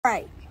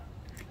Alright,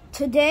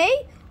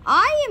 today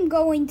I am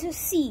going to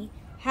see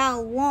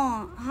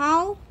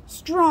how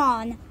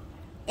strong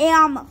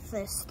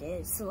amethyst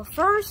is. So the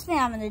first thing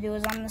I'm going to do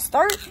is I'm going to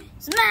start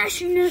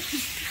smashing it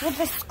with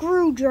a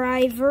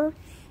screwdriver,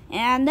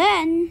 and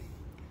then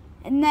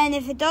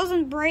if it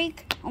doesn't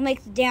break, I'll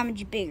make the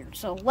damage bigger.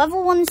 So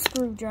level 1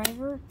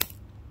 screwdriver.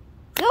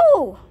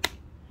 Go!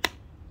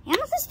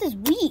 Amethyst is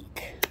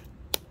weak.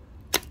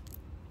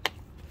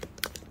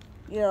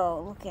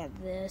 Yo, look at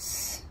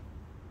this.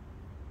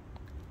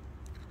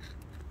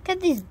 Look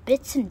at these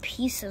bits and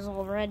pieces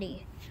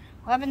already.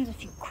 What happens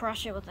if you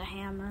crush it with a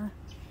hammer?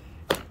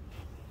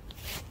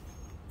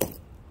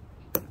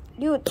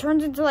 Dude, it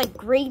turns into like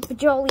grape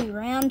Jolly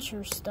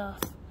Rancher stuff.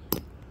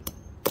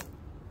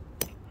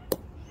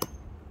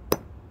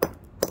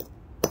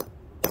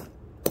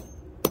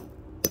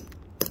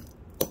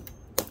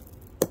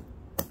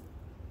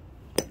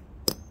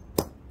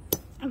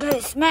 Okay,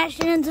 smash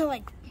it into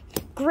like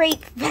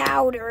grape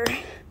powder.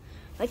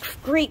 Like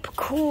grape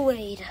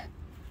Kool-Aid.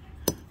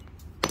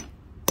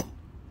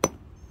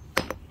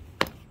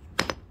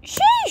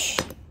 Sheesh!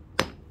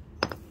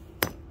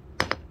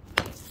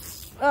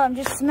 Oh, I'm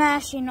just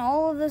smashing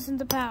all of this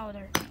into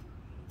powder.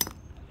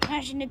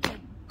 Smashing it to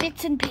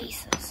bits and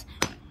pieces.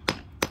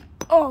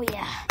 Oh,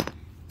 yeah.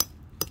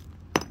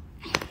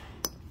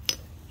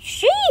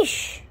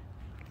 Sheesh!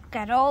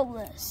 Got all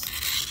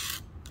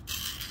this.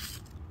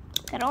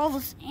 Got all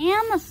this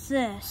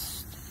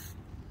amethyst.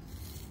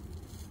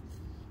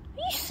 Are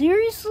you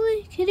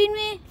seriously kidding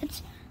me?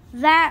 It's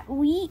that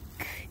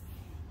weak?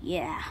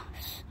 Yeah.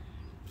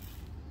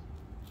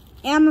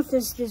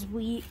 Amethyst is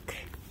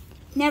weak.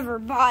 Never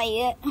buy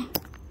it.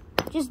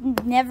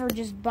 Never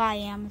just buy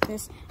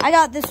amethyst. I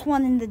got this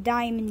one in the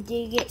Diamond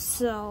Dig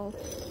so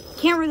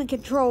can't really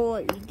control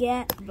what you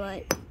get,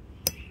 but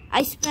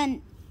I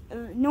spent a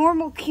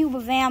normal cube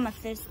of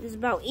amethyst is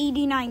about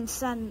 89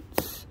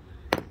 cents.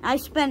 I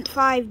spent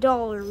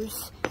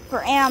 $5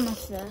 for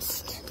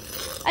amethyst.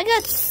 I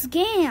got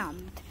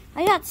scammed.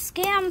 I got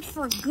scammed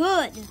for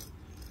good.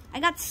 I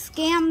got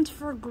scammed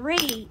for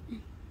great.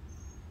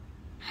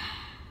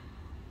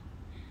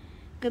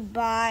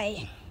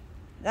 Goodbye.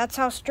 That's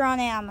how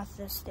strong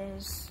amethyst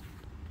is.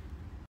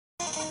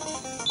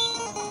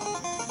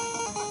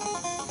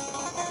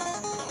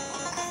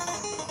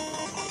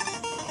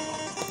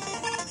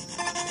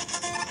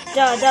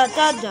 Da da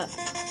da da.